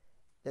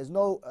 There's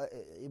no,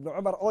 Ibn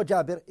Umar or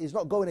Jabir is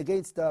not going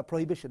against the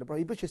prohibition. The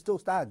prohibition still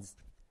stands.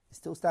 It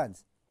still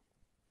stands.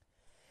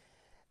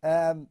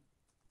 The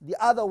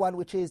other one,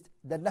 which is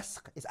the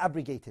nasq, is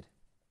abrogated.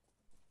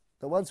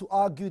 The ones who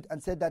argued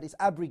and said that it's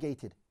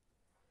abrogated.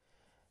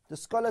 The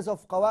scholars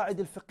of Qawa'id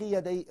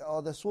al-Fiqhiyya,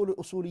 or the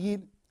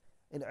Usuliyin,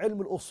 in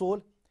Ilm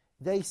al-Usul,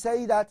 they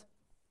say that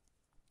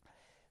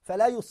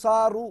فَلَا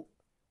يُصَارُ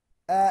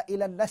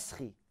إِلَى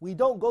النَّسْخِ. We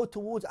don't go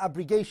towards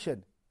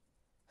abrogation.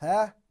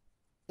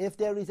 If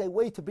there is a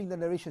way to bring the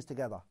narrations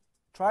together.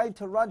 Trying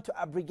to run to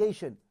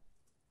abrogation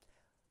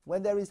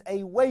when there is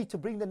a way to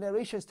bring the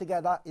narrations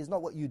together is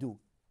not what you do.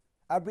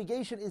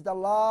 Abrogation is the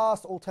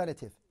last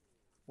alternative.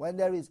 When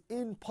there is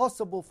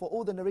impossible for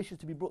all the narrations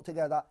to be brought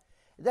together,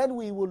 then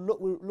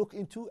we'll look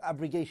into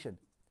abrogation.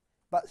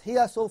 But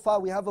here so far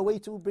we have a way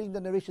to bring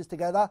the narrations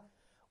together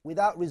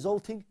without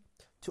resulting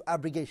to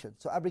abrogation.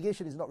 So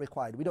abrogation is not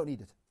required. We don't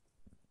need it.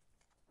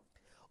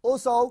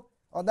 Also,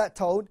 on that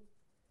tone,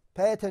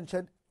 pay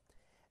attention,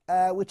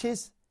 which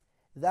is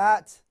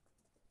that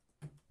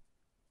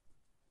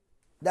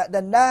that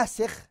the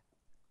nasikh,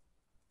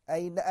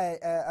 a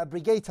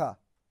abrogator,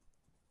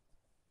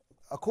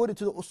 according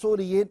to the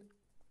usuliyin,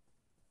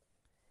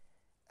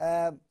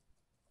 an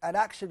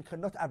action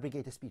cannot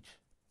abrogate a speech.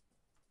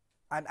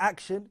 An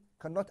action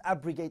cannot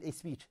abrogate a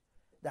speech.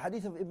 The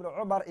hadith of Ibn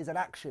Umar is an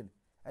action,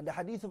 and the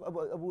hadith of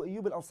Abu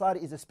Ayyub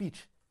al-Ansari is a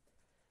speech.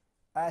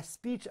 A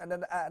speech and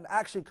an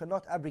action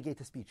cannot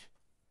abrogate a speech,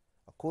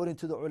 according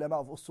to the ulama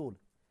of usul.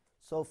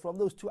 So from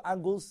those two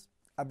angles,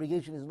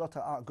 abrogation is not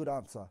a good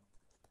answer.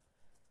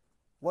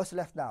 What's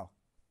left now?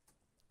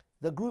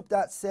 The group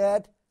that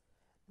said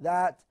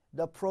that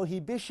the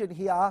prohibition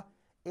here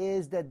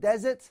is the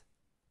desert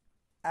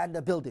and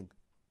the building.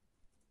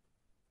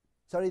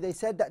 Sorry, they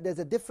said that there's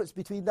a difference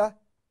between the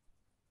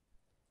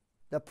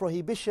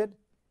prohibition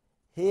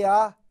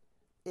here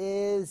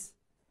is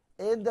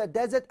in the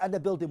desert and the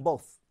building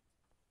both.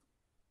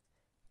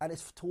 And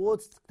it's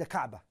towards the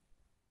Kaaba.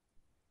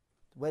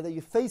 Whether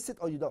you face it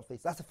or you don't face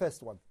it. That's the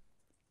first one.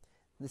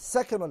 The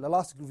second one, the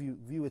last view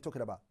we're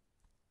talking about,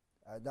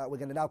 that we're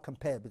going to now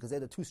compare because they're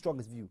the two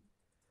strongest view,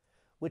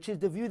 which is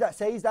the view that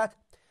says that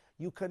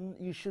you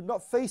should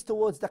not face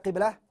towards the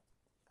Qibla,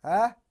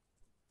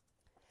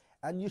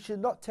 and you should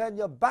not turn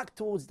your back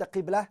towards the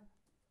Qibla,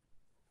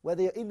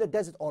 whether you're in the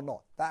desert or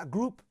not. That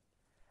group,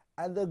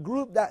 and the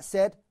group that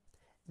said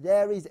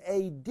there is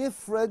a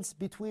difference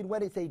between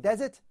when it's a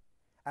desert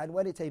and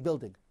when it's a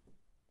building.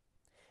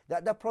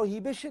 That the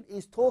prohibition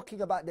is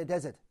talking about the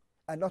desert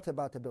and not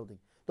about the building.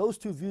 Those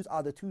two views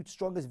are the two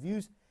strongest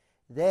views.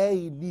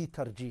 They need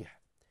tarjih,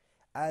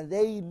 and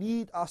they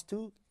need us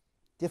to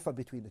differ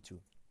between the two.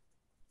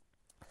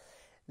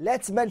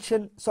 Let's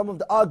mention some of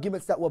the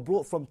arguments that were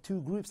brought from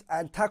two groups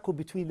and tackle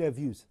between their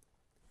views.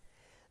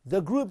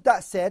 The group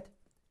that said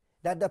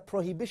that the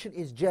prohibition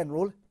is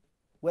general,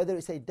 whether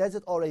it's a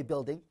desert or a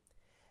building,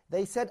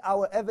 they said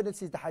our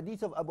evidence is the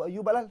hadith of Abu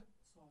Ayyub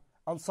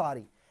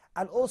al-Ansari,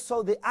 and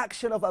also the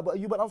action of Abu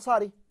Ayyub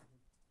al-Ansari,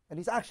 and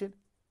his action.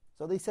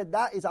 So they said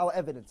that is our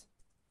evidence.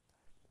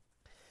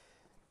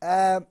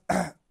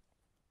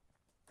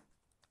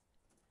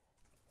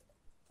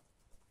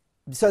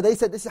 So they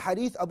said this is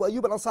hadith Abu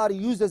Ayyub al-Ansari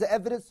used as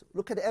evidence.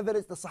 Look at the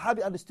evidence, the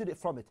Sahabi understood it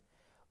from it.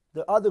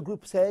 The other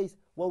group says,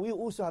 well, we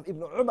also have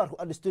Ibn Umar who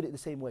understood it the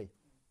same way.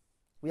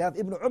 We have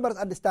Ibn Umar's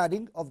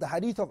understanding of the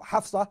hadith of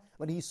Hafsa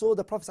when he saw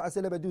the Prophet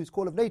ﷺ do his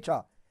call of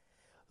nature,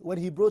 when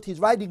he brought his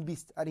riding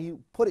beast and he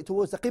put it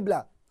towards the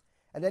Qibla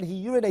and then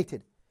he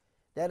urinated.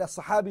 Then a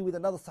Sahabi with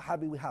another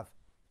Sahabi we have.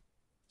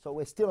 So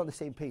we're still on the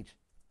same page.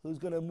 Whose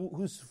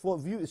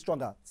view is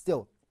stronger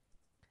still?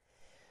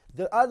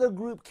 The other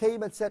group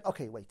came and said,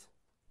 okay, wait.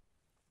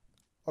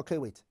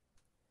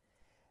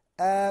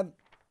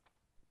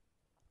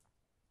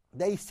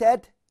 They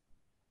said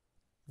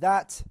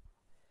that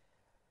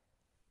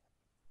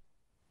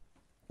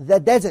the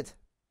desert,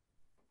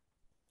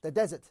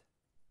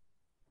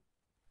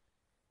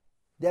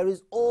 there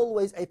is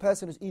always a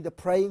person who's either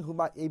praying who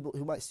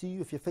might see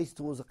you if you're facing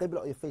towards the Qibla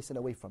or you're facing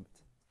away from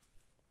it.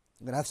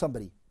 You're going to have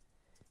somebody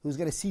who's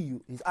going to see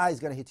you, his eye is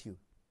going to hit you.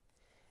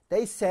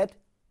 They said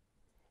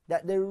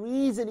that the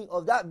reasoning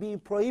of that being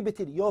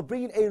prohibited, you're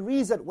bringing a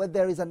reason when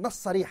there is a nas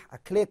sarih, a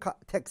clear-cut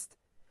text,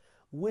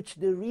 which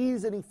the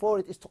reasoning for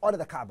it is to honor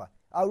the Kaaba.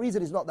 Our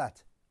reason is not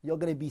that. You're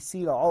going to be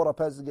seen, or a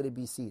person is going to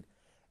be seen.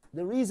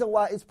 The reason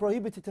why it's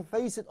prohibited to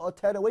face it or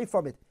turn away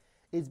from it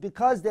is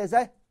because there is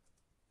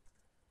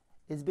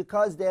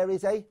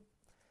the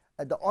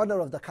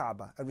honor of the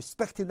Kaaba and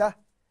respecting the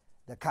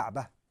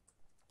Kaaba,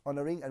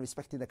 honoring and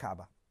respecting the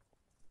Kaaba.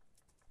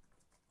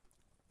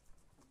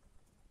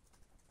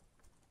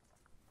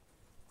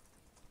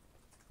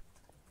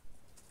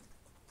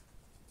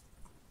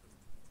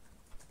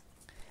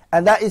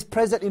 And that is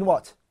present in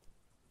what?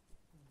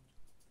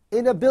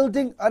 In a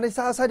building, and it's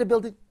outside a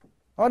building.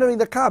 Honoring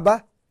the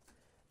Kaaba,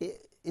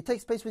 it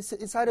takes place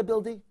inside a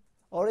building,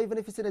 or even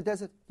if it's in a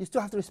desert, you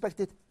still have to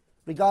respect it,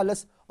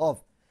 regardless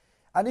of.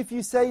 And if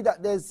you say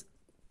that there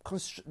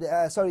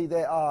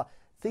are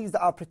things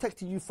that are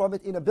protecting you from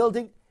it in a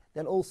building,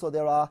 then also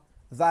there are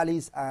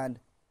valleys.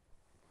 And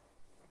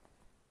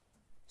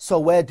so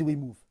where do we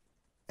move?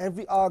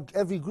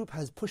 Every group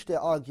has pushed their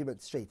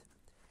argument straight.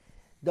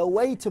 The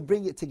way to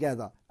bring it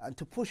together and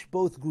to push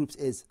both groups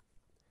is,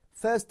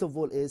 first of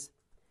all, is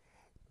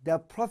the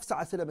Prophet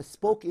ﷺ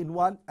spoke in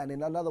one, and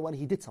in another one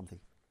he did something.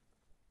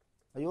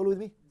 Are you all with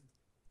me?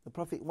 The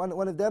Prophet,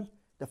 one of them,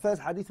 the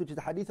first hadith, which is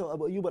the hadith of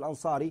Abu Ayyub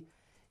al-Ansari,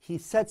 he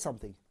said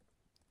something,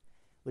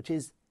 which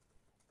is,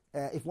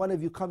 if one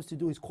of you comes to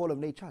do his call of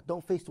nature,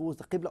 don't face towards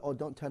the Qibla or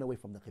don't turn away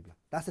from the Qibla.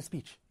 That's a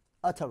speech,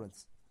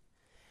 utterance.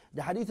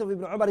 The hadith of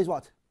Ibn Umar is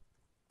what?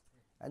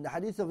 And the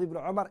hadith of Ibn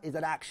Umar is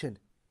an action.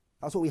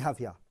 That's what we have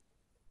here.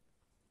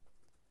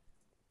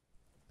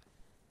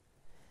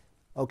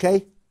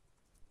 Okay?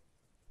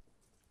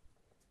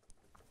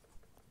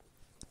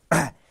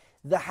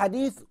 The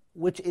hadith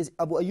which is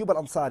Abu Ayyub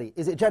al-Ansari,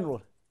 is it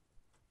general?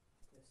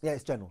 Yeah,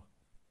 it's general.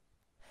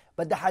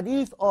 But the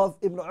hadith of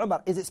Ibn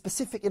Umar, is it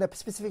specific in a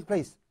specific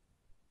place?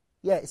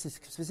 Yeah, it's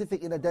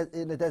specific in a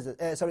desert,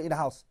 in a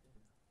house.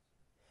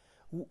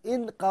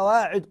 In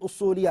Qawa'id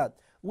Usuliyat,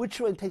 Which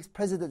one takes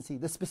presidency,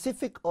 the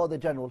specific or the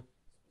general?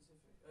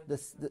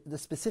 The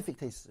specific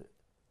takes.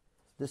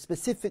 The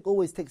specific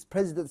always takes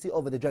presidency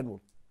over the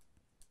general.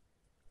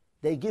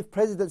 They give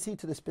presidency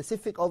to the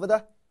specific over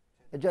the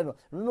general.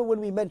 Remember when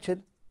we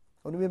mentioned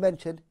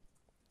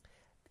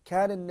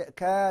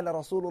كان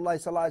رسول الله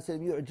صلى الله عليه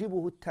وسلم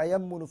يعجبه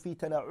التيمن في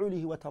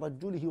تنعله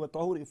وترجله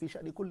وطهوره في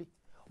شأن كله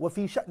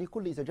وفي شأن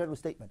كله is a general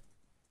statement.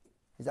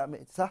 Is that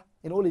صح?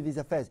 In all of his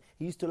affairs,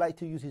 he used to like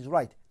to use his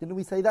right. Didn't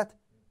we say that?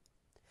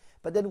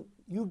 But then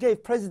you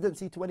gave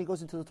presidency to when he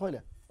goes into the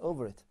toilet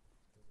over it,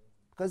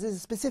 because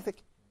it's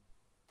specific.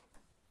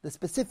 The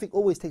specific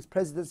always takes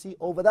presidency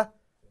over the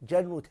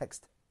general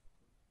text.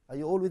 Are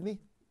you all with me?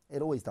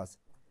 It always does.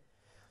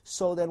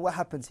 So then what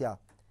happens here?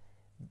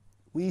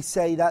 We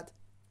say that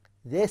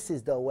this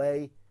is the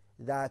way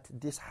that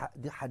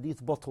the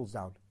hadith bottles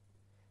down.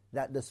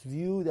 That this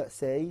view that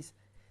says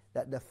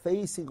that the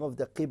facing of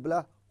the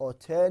Qibla or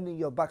turning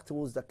your back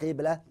towards the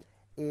Qibla,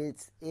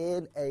 it's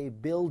in a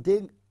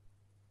building.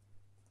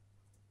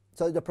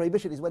 So the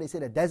prohibition is when it's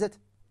in a desert,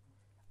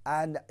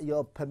 and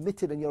you're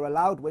permitted and you're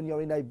allowed when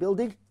you're in a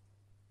building.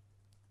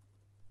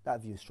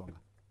 That view is stronger.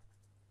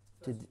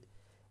 To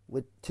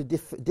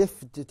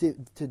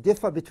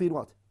differ between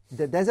what?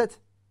 The desert?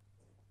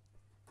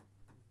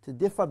 To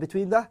differ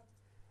between the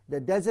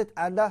desert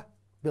and the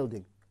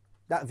building.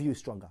 That view is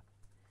stronger.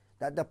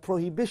 That the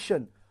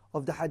prohibition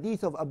of the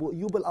hadith of Abu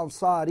Ayyub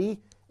al-Ansari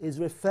is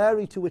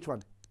referring to which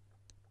one?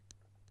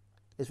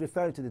 It's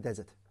referring to the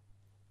desert.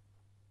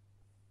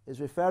 It's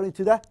referring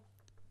to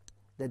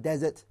the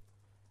desert.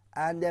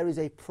 And there is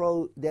a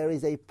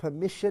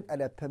permission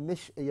and a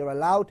permission. You're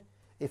allowed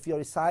if you're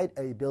inside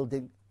a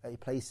building, a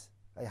place,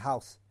 a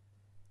house.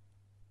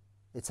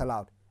 It's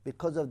allowed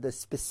because of the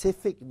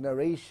specific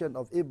narration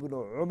of Ibn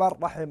Umar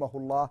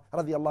rahimahullah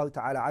radiyallahu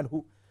ta'ala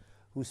anhu,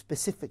 who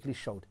specifically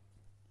showed.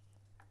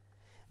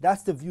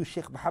 That's the view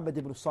Sheikh Muhammad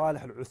ibn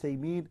Salih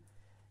al-Uthaymeen,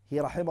 he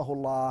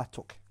rahimahullah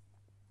took.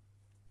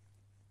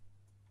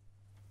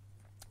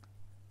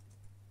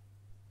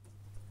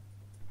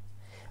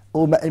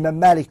 Imam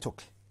Malik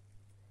took.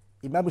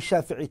 Imam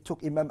Shafi'i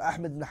took. Imam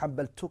Ahmad ibn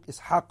Hanbal took.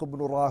 Ishaq ibn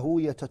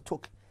Rahuyah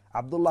took.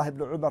 Abdullah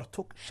ibn Umar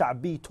took.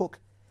 Sha'bi took.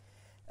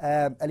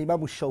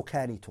 Al-Imam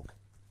al-Shawkani took.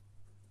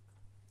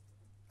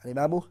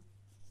 Al-Imam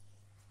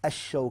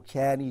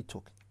al-Shawkani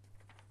took.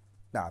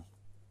 نعم.